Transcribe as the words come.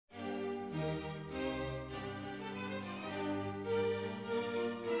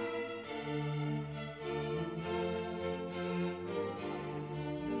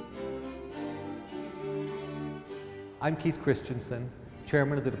I'm Keith Christensen,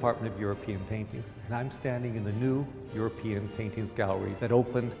 Chairman of the Department of European Paintings, and I'm standing in the new European Paintings Gallery that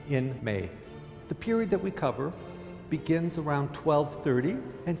opened in May. The period that we cover begins around 1230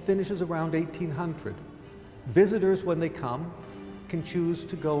 and finishes around 1800. Visitors, when they come, can choose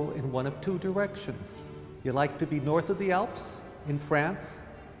to go in one of two directions. You like to be north of the Alps, in France,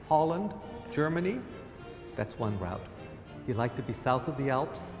 Holland, Germany? That's one route. You like to be south of the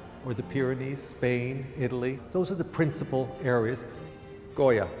Alps, or the Pyrenees, Spain, Italy? Those are the principal areas.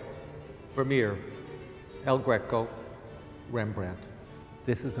 Goya, Vermeer, El Greco, Rembrandt.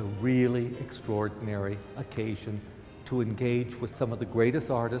 This is a really extraordinary occasion to engage with some of the greatest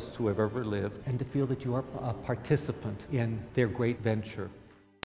artists who have ever lived and to feel that you are a participant in their great venture.